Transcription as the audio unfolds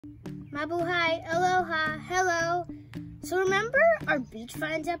Mabuhay, aloha, hello. So remember our beach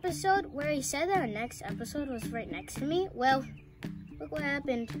finds episode where he said that our next episode was right next to me? Well, look what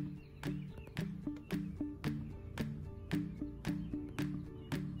happened.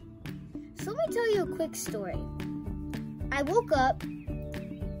 So let me tell you a quick story. I woke up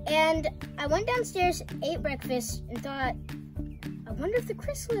and I went downstairs, ate breakfast, and thought, I wonder if the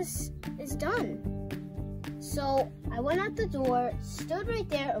chrysalis is done. So I went out the door, stood right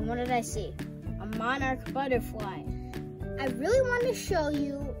there, and what did I see? A monarch butterfly. I really want to show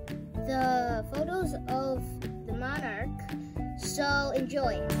you the photos of the monarch, so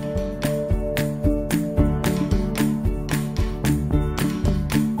enjoy.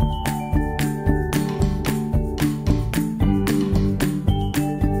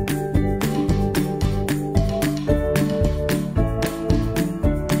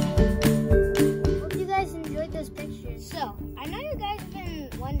 So, I know you guys have been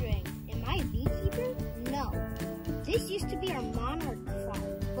wondering, am I a beekeeper? No. This used to be our monarch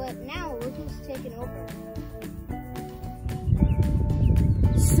farm, but now look who's taken over.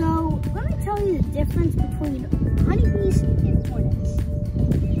 So, let me tell you the difference between honeybees and hornets.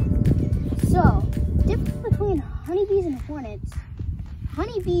 So, difference between honeybees and hornets,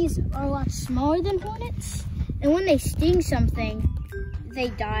 honeybees are a lot smaller than hornets, and when they sting something, they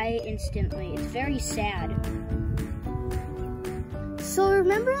die instantly. It's very sad. So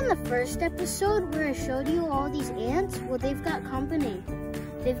remember in the first episode where I showed you all these ants? Well, they've got company.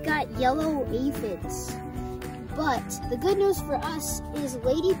 They've got yellow aphids. But the good news for us is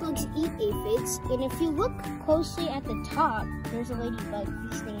ladybugs eat aphids, and if you look closely at the top, there's a ladybug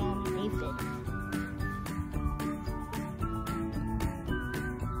feasting on an aphid.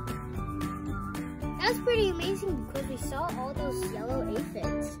 That's pretty amazing because we saw all those yellow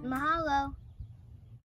aphids. Mahalo.